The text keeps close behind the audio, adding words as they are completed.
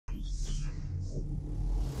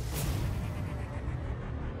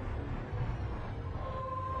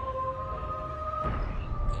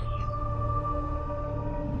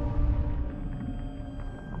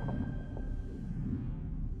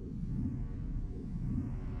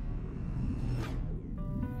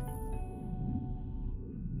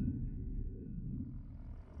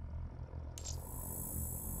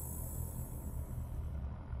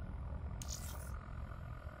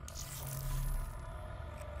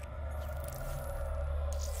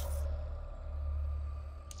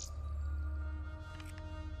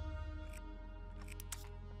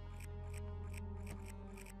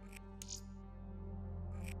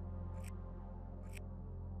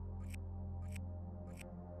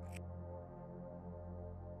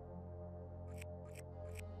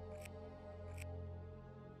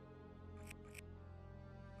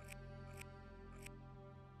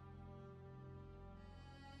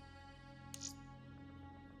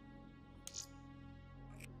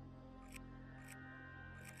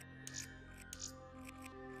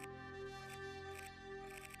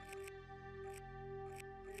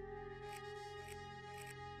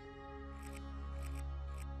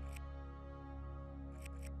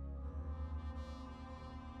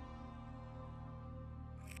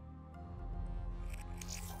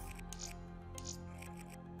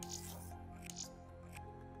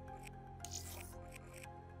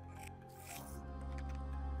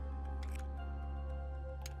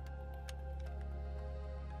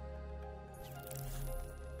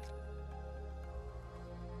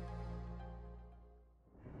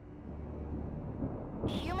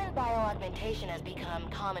augmentation has become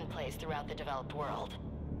commonplace throughout the developed world.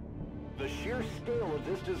 The sheer scale of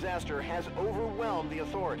this disaster has overwhelmed the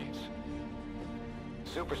authorities.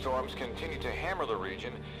 Superstorms continue to hammer the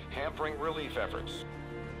region, hampering relief efforts.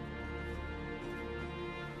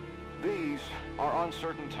 These are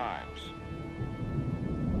uncertain times.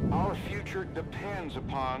 Our future depends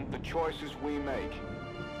upon the choices we make.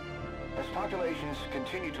 As populations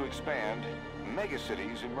continue to expand,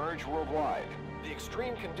 megacities emerge worldwide. The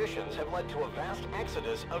extreme conditions have led to a vast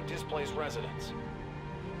exodus of displaced residents.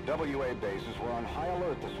 WA bases were on high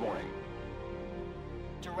alert this morning.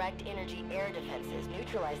 Direct energy air defenses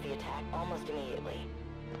neutralized the attack almost immediately.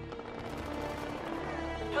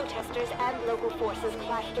 Protesters and local forces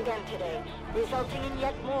clashed again today, resulting in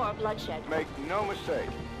yet more bloodshed. Make no mistake,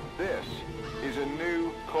 this is a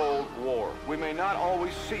new Cold War. We may not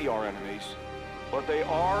always see our enemies, but they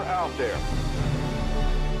are out there.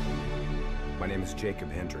 My name is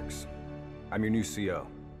Jacob Hendricks. I'm your new CO.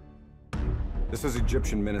 This is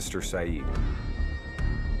Egyptian Minister Saeed,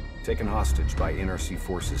 taken hostage by NRC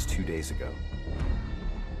forces 2 days ago.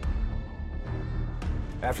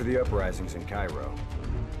 After the uprisings in Cairo,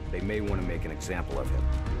 they may want to make an example of him.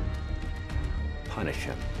 Punish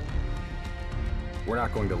him. We're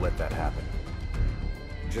not going to let that happen.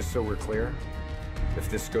 Just so we're clear, if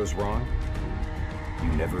this goes wrong,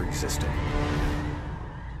 you never existed.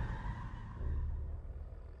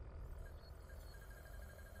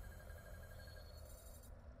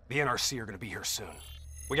 The NRC are gonna be here soon.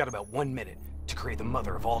 We got about 1 minute to create the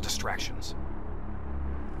mother of all distractions.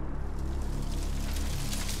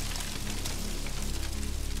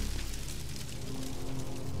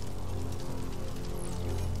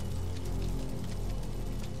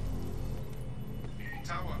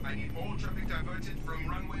 Tower, I need all traffic diverted from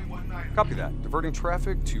runway 19. Copy that. Diverting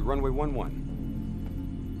traffic to runway 11.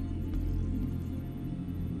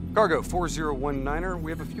 Cargo 4019er,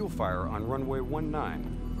 we have a fuel fire on runway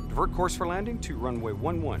 19. Divert course for landing to runway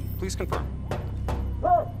 11. Please confirm.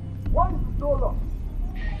 Hey! $1. Confirm.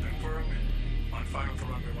 On fire for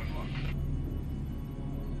runway 11.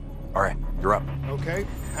 All right, you're up. Okay,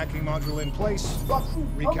 hacking module in place.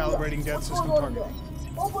 Recalibrating death system targeting.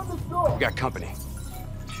 We got company.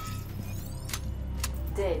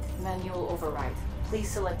 Dead. Manual override. Please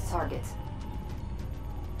select target.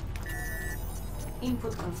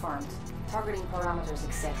 Input confirmed. Targeting parameters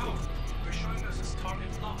accepted. We're showing us as target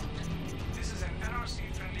locked. This is an NRC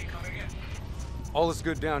friendly coming in. All is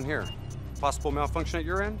good down here. Possible malfunction at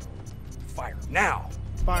your end? Fire now!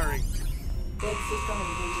 Firing. Dead system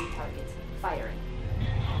engaging target. Firing.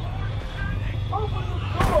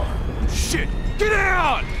 Shit! Get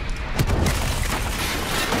down!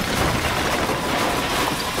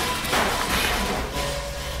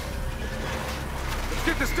 Let's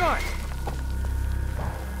get this done!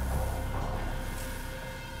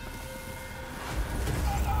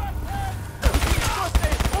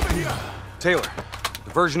 Taylor,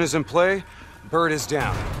 diversion is in play. Bird is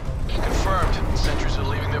down. Confirmed. Sentries are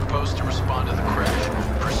leaving their post to respond to the crash.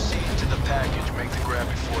 Proceed to the package. Make the grab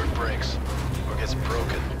before it breaks. Or gets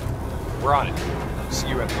broken. We're on it. See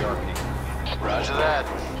you at the RP. Roger that.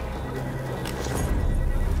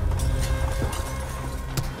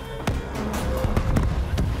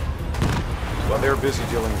 While they're busy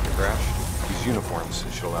dealing with the crash, these uniforms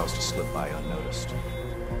should allow us to slip by unnoticed.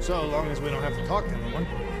 So long as we don't have to talk to anyone.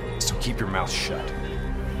 So keep your mouth shut.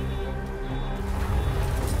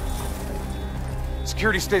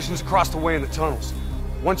 Security stations across the way in the tunnels.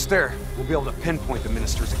 Once there, we'll be able to pinpoint the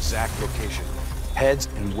minister's exact location. Heads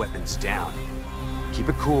and weapons down. Keep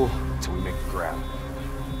it cool until we make the grab.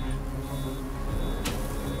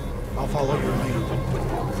 I'll follow your lead.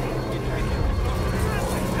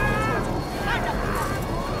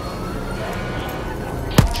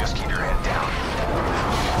 Just keep your head down.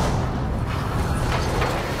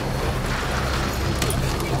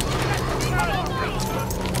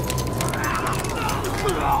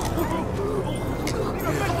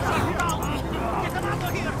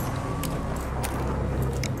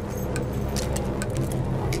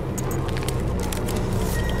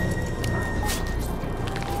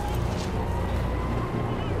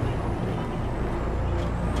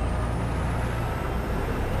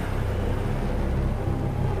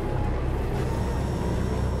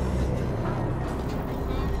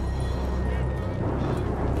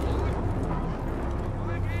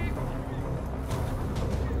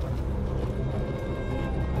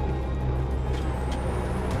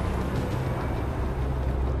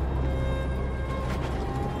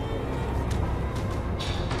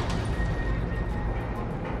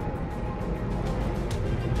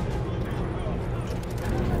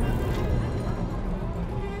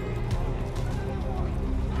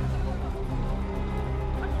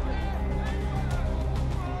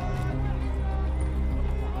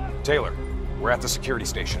 Taylor, we're at the security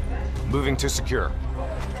station. Moving to secure.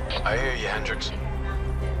 I hear you, Hendricks.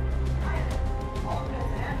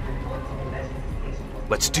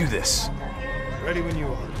 Let's do this. Ready when you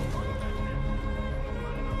are.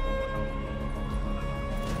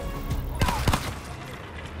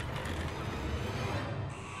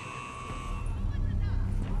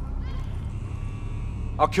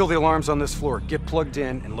 I'll kill the alarms on this floor. Get plugged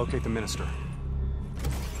in and locate the minister.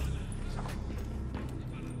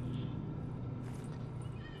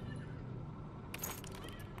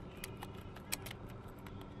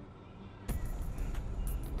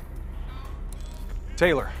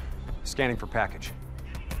 Taylor, scanning for package.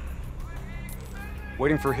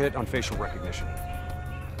 Waiting for hit on facial recognition.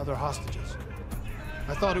 Other hostages.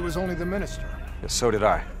 I thought it was only the minister. Yeah, so did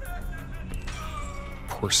I.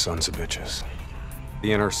 Poor sons of bitches. The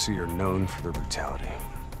NRC are known for their brutality.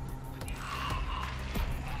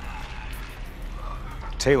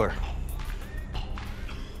 Taylor,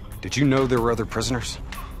 did you know there were other prisoners?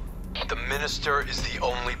 The minister is the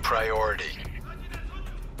only priority.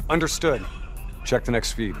 Understood. Check the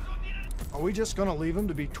next feed. Are we just gonna leave him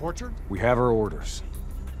to be tortured? We have our orders.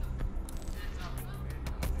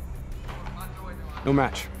 No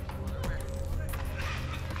match.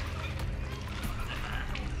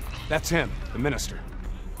 That's him, the minister.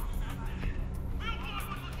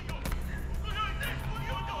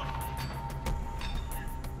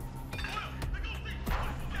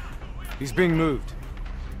 He's being moved.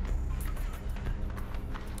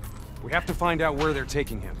 We have to find out where they're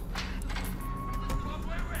taking him.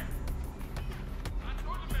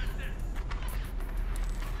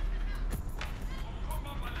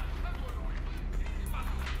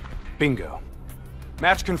 Bingo.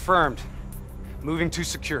 Match confirmed. Moving to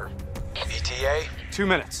secure. ETA? 2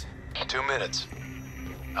 minutes. 2 minutes.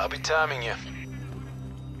 I'll be timing you.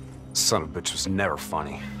 Son of a bitch was never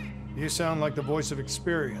funny. You sound like the voice of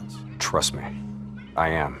experience. Trust me, I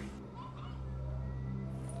am.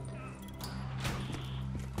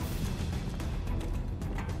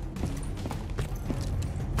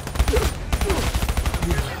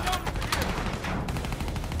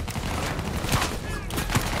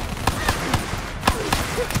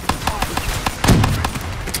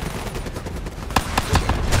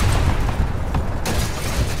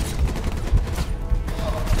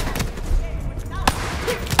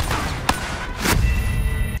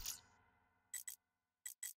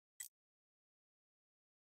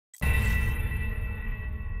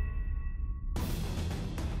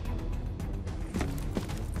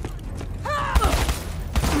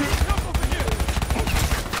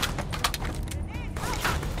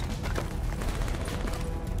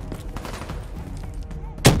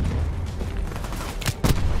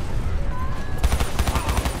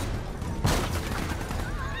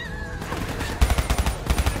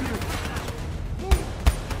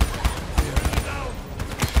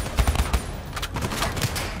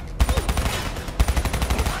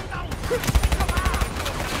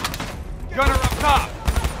 Gunner up top!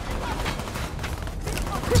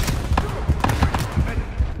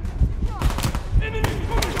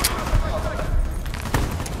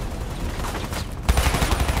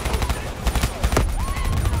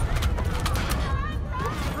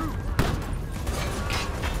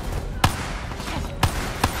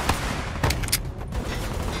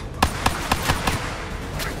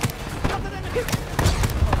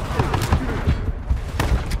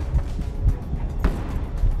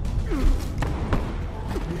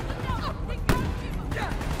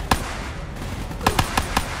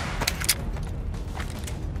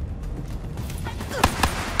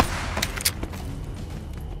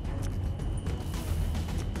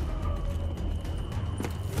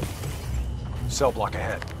 Cell block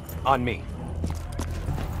ahead. On me.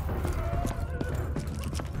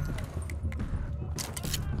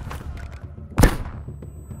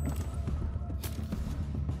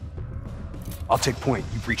 I'll take point.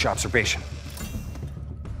 You breach observation.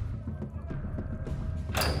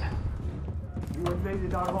 You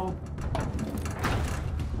invaded our home.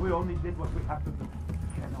 We only did what we have to do.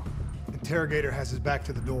 Interrogator has his back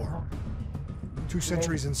to the door. 2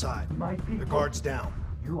 sentries inside. The guard's down.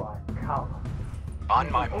 You are a coward. On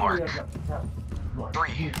my mark.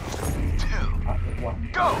 3, 2,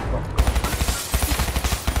 go!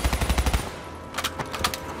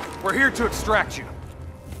 We're here to extract you.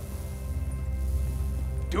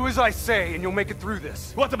 Do as I say, and you'll make it through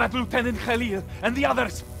this. What about Lieutenant Khalil and the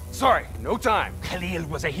others? Sorry, no time. Khalil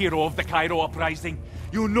was a hero of the Cairo uprising.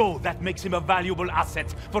 You know that makes him a valuable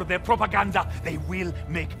asset for their propaganda. They will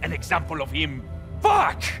make an example of him.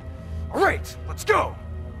 Fuck! All right, let's go!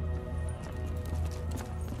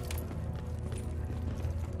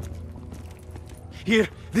 Here,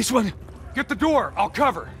 this one. Get the door, I'll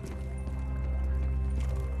cover.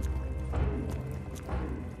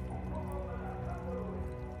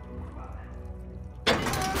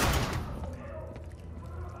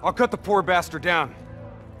 I'll cut the poor bastard down.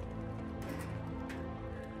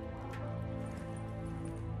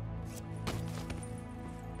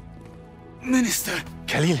 Minister.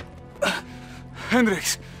 Khalil.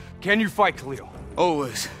 Hendricks. Can you fight, Khalil?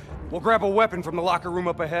 Always. We'll grab a weapon from the locker room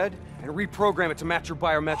up ahead and reprogram it to match your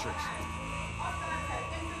biometrics.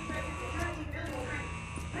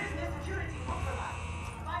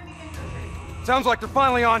 Sounds like they're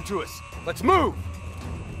finally on to us. Let's move!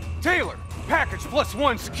 Taylor, package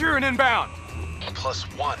 +1, secure and inbound.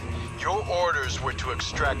 +1? Your orders were to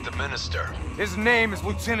extract the minister. His name is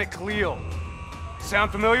Lieutenant Khalil.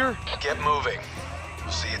 Sound familiar? Get moving.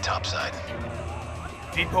 We'll see you topside.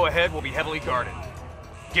 Depot ahead will be heavily guarded.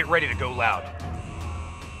 Get ready to go loud.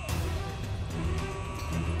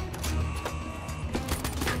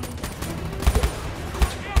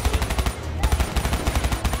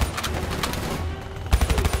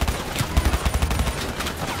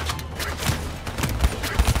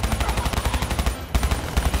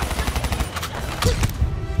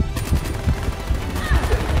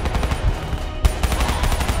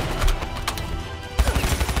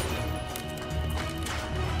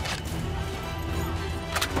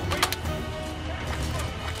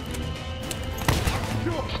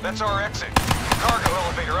 That's our exit. Cargo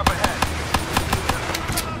elevator up ahead.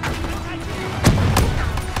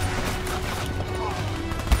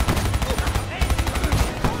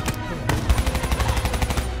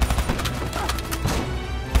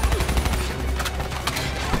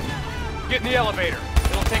 Get in the elevator.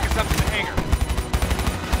 It'll take us up to the hangar.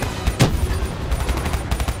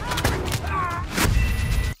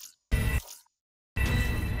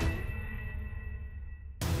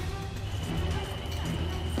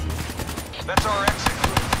 That's our exit.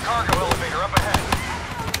 Cargo elevator up ahead.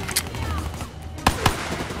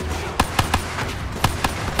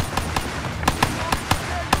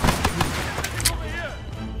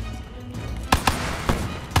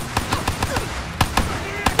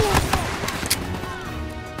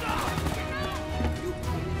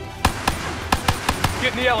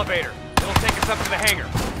 Get in the elevator. It'll take us up to the hangar.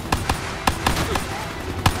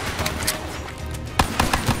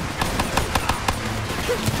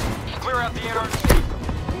 Clear out the NRC.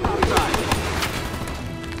 Outside.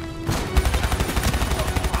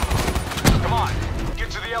 Come on, get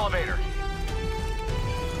to the elevator.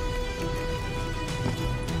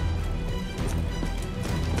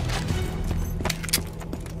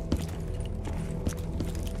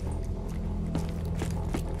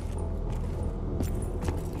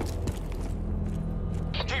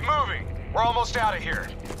 Keep moving. We're almost out of here.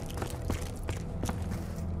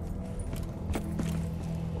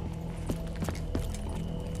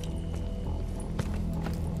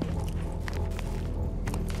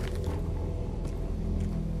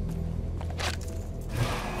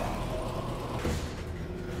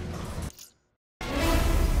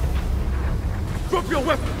 Drop your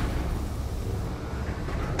weapon!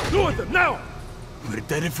 Lower them, now! We're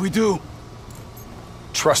dead if we do.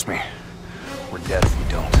 Trust me, we're dead if we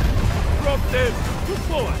don't. Drop them! Move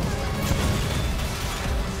forward!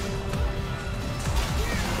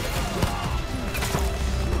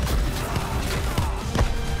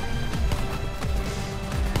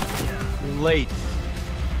 You're late.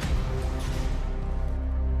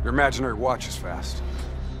 Your imaginary watch is fast.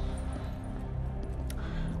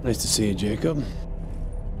 Nice to see you, Jacob.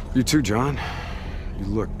 You too, John. You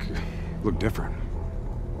look different.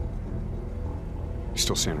 You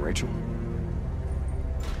still seeing Rachel?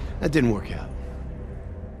 That didn't work out.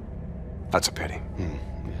 That's a pity. Yeah.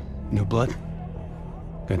 New blood?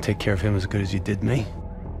 Gonna take care of him as good as you did me?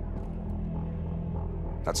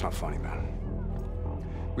 That's not funny, man.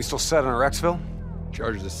 We still set on our exfil?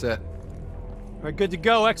 Charges are set. All right, good to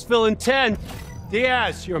go. Exfil in 10.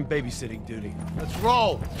 Diaz, you're on babysitting duty. Let's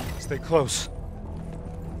roll. Stay close.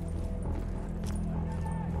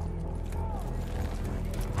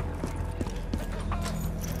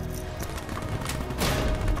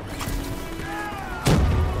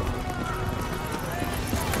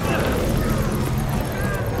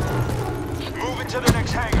 Move into the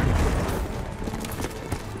next hangar.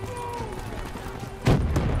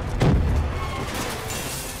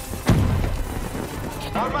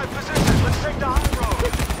 On my position, let's take the high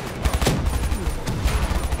road.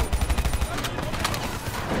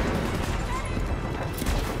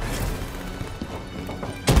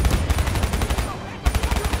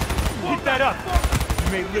 Keep that up!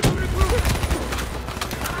 You may live.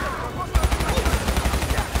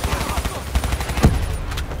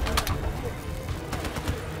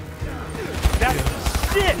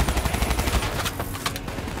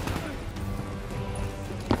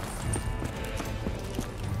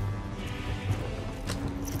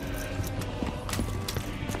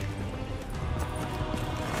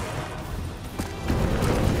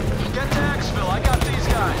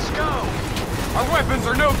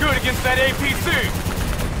 against that APC!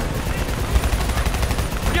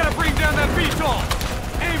 We gotta bring down that VTOL!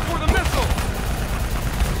 Aim for the missile!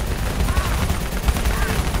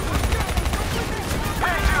 We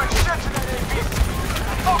ain't doing shit to that APC!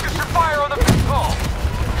 Focus your fire on the VTOL!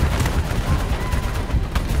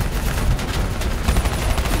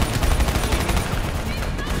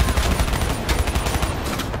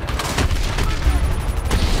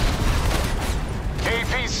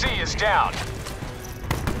 APC is down.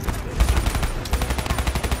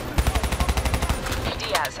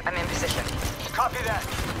 Diaz, I'm in position. Copy that.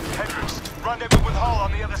 Hendricks, rendezvous with Hall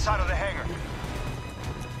on the other side of the hangar.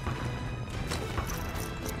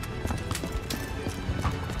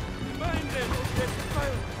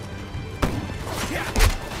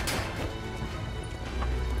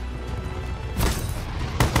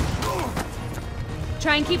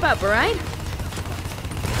 Try and keep up, all right?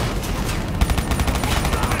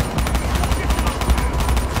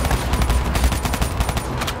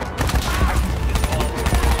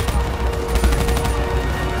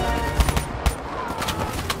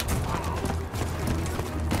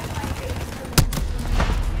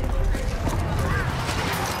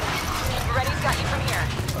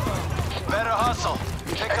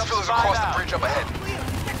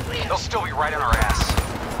 They'll still be right on our ass.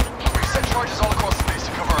 We've set charges all across the base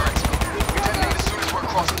to cover our exfil. We detonate as soon as we're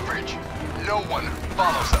across the bridge. No one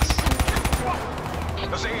follows us.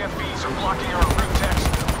 Those AFBs are blocking our route to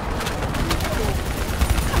exfil.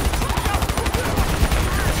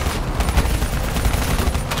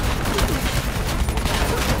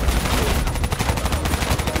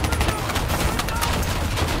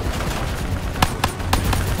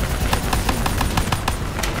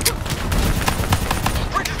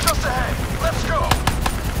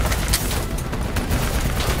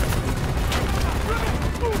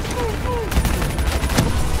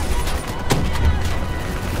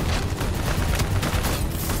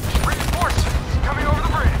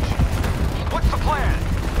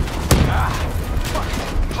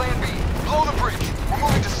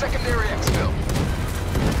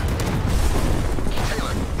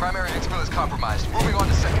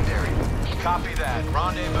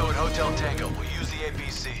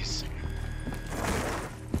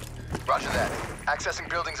 Roger that. Accessing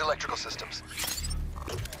building's electrical systems.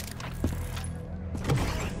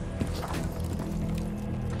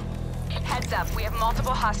 Heads up, we have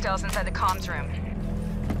multiple hostiles inside the comms room.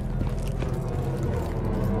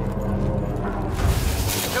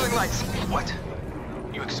 Killing lights. What?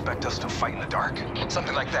 You expect us to fight in the dark?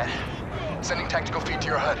 Something like that. Sending tactical feed to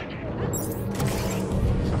your HUD.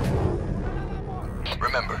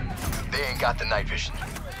 Remember, they ain't got the night vision.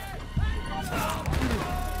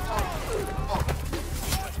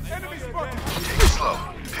 Take it slow.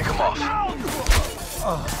 Pick them off.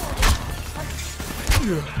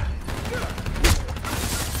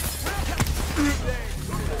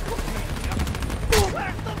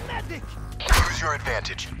 Use your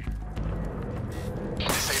advantage.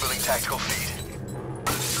 Disabling tactical feed.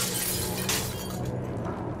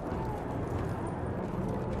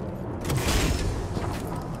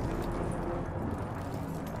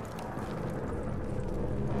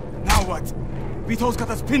 Now what? Vito's got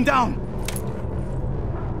us pinned down!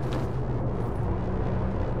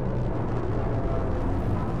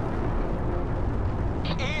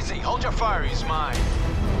 Easy, hold your fire, he's mine.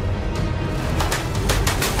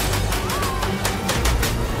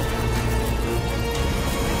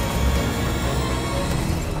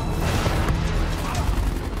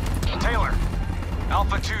 Taylor,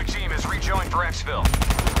 Alpha 2 team has rejoined for exfil.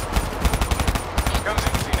 Comes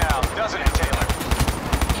easy now, doesn't it, Taylor?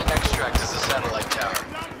 Extract is the satellite tower.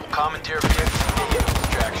 Commandeer vehicle,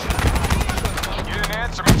 extraction. You didn't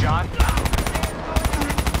answer me, John.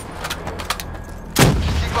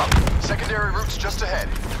 Keep up. Secondary route's just ahead.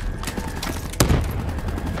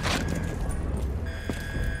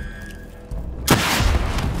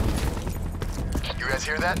 You guys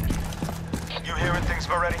hear that? You hearing things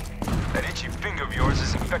already? That itchy finger of yours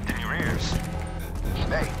is infecting your ears.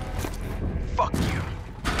 Hey, Fuck you.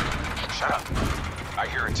 Shut up. I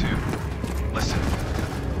hear it too. Listen.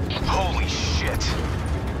 Holy shit.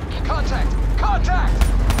 contact! Contact!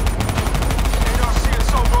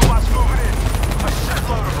 ASUS robots moving in. A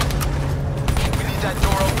shitload of them. We need that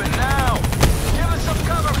door open now! Give us some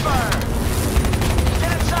cover fire!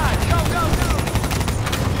 Get inside! Go, go, go!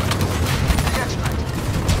 The extract.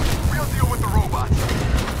 We'll deal with the robots.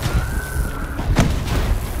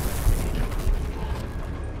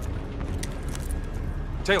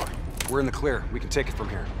 Taylor, we're in the clear. We can take it from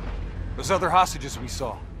here. Those other hostages we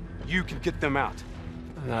saw, you can get them out.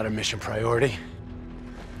 Not a mission priority.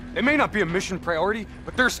 They may not be a mission priority,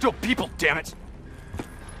 but they're still people, damn it!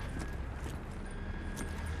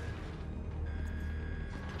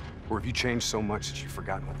 Or have you changed so much that you've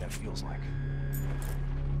forgotten what that feels like?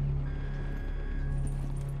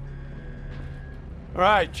 All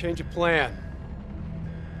right, change of plan.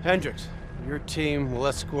 Hendricks, your team will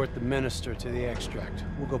escort the minister to the extract.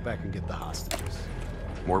 We'll go back and get the hostages.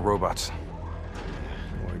 More robots.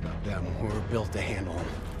 Don't worry about them. We're built to handle them.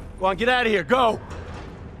 Go on, get out of here. Go!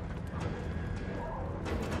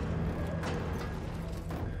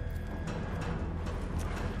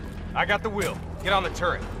 I got the wheel. Get on the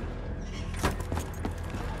turret.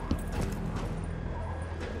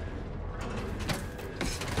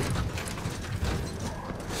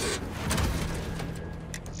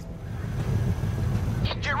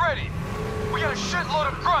 Get ready! We got a shitload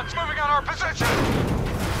of grunts moving on our position!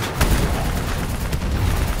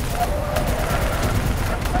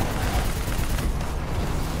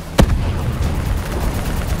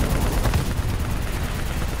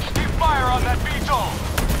 Keep fire on that VTOL!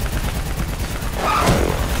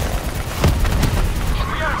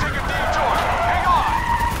 We gotta take a detour! Hang on!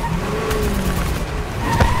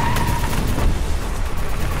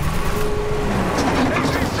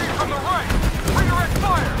 HCC from the right! Redirect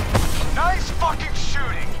fire! Nice fucking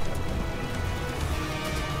shooting!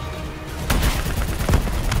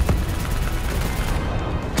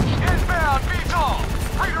 Inbound VTOL!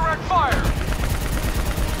 Redirect fire!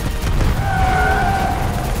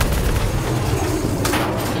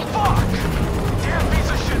 Fuck! Damn piece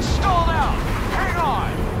of shit stalled out! Hang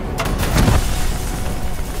on!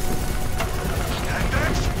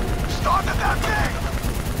 Hendricks? Stop at that thing!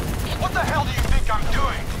 What the hell do you think I'm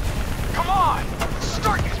doing? Come on!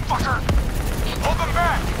 Start, you fucker! Hold them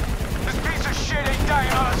back! This piece of shit ain't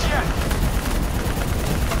dying on us yet!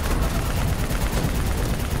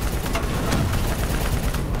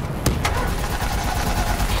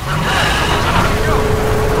 Go!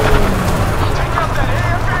 Take out that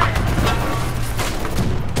AFE!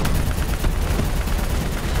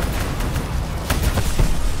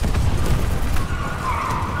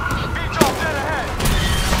 VTOL dead ahead!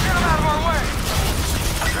 Get him out of our way!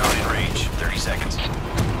 Drone in range. 30 seconds.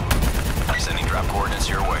 Sending drop coordinates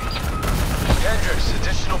your way. Hendricks,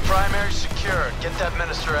 additional primary secured. Get that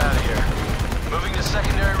minister out of here. Moving to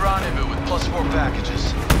secondary rendezvous with +4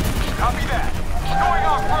 packages. Copy that. Going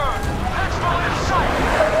off-road. Exfil in sight.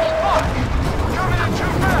 Fuck! Coming in too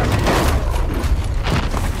fast.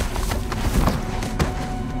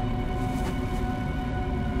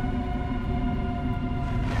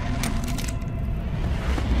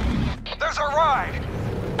 There's our ride.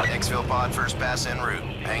 Exfil pod first pass en route.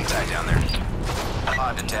 Hang tight down there.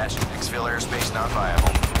 Pod detached. Exfil airspace not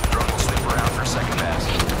viable. Drone will slip around for a second pass.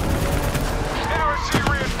 NRC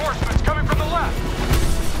reinforcements coming from the left.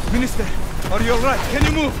 Minister, are you alright? Can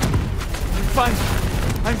you move? I'm fine.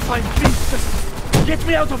 I'm fine. Please, just get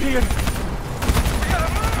me out of here. We gotta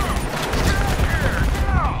move! Get out of here!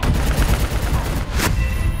 Now!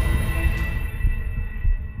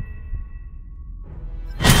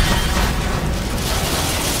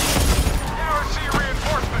 NRC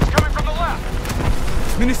reinforcements coming from the left.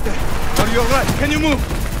 Minister, are you alright? Can you move?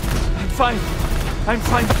 I'm fine. I'm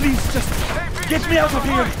fine. Please, just get me out of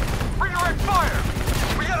here. Redirect fire!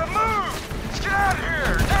 We gotta move! Let's get out of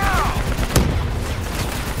here! Now!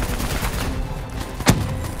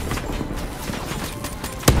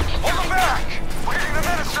 Hold them back! We're getting the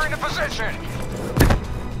minister into position!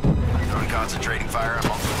 Drone concentrating fire on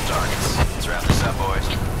multiple targets. Let's wrap this up, boys.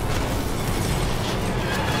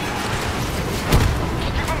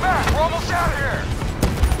 Keep them back! We're almost out of here!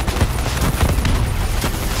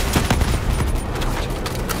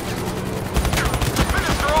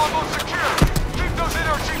 Minister almost secure! Keep those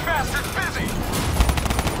NRC bastards busy!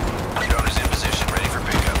 Drone is in position, ready for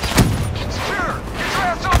pickup. Secure! Get your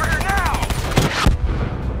ass over here now!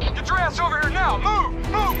 Get your ass over here now! Move!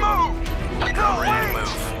 Move! Move! Drone ready to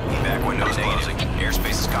move. Evac windows closing.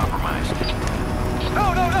 Airspace is compromised.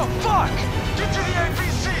 No, no, no! Fuck! Get to the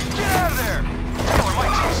APC! Get out of there! Taylor, my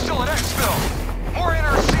team's still at Exfil!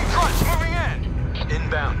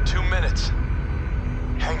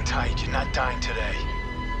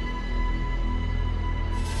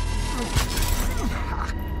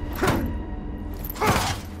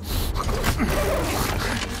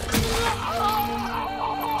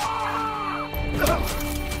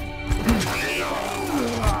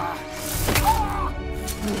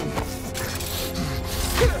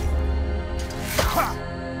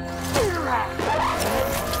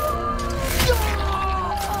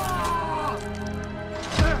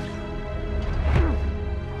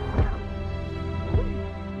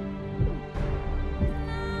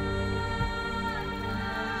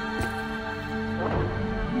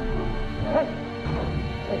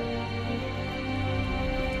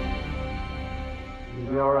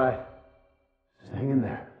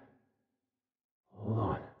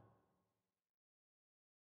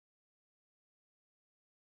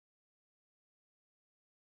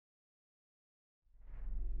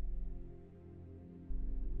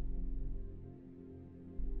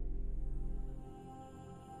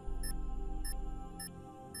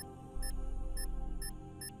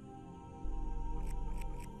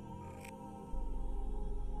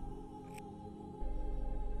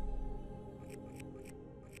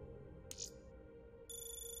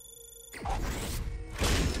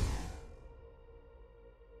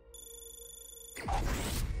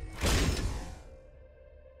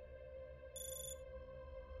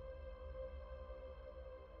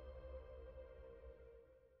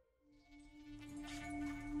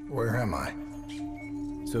 am I?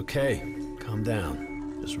 It's okay. Calm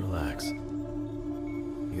down. Just relax.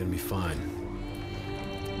 You're gonna be fine.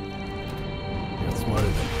 You got smarter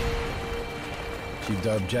than achieved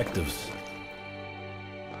our objectives.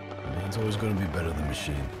 Man's always gonna be better than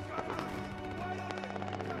machine.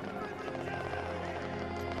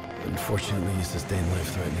 Unfortunately, you sustained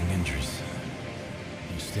life-threatening injuries.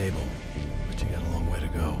 You're stable, but you got a long way to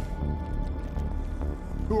go.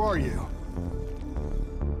 Who are you?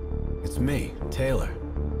 It's me, Taylor.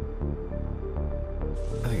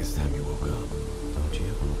 I think it's time you woke up, don't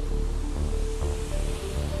you?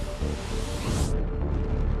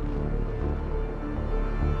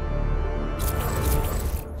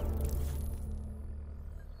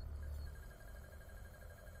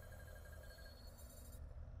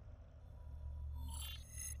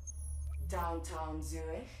 Downtown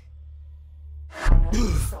Zurich.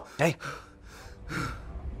 Hey!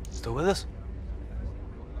 Still with us?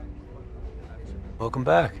 Welcome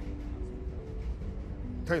back.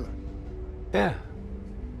 Taylor. Yeah.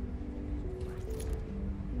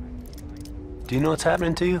 Do you know what's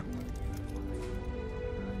happening to you?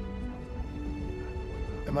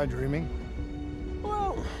 Am I dreaming?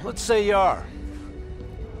 Well, let's say you are.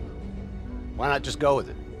 Why not just go with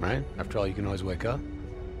it, right? After all, you can always wake up.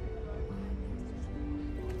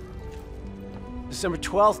 December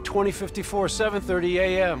 12th, 2054, 7:30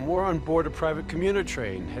 a.m. We're on board a private commuter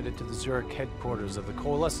train headed to the Zurich headquarters of the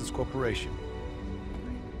Coalescence Corporation.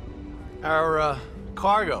 Our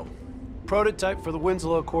cargo, prototype for the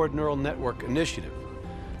Winslow Accord Neural Network Initiative.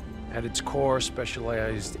 At its core,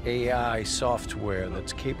 specialized AI software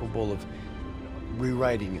that's capable of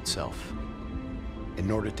rewriting itself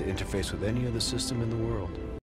in order to interface with any other system in the world.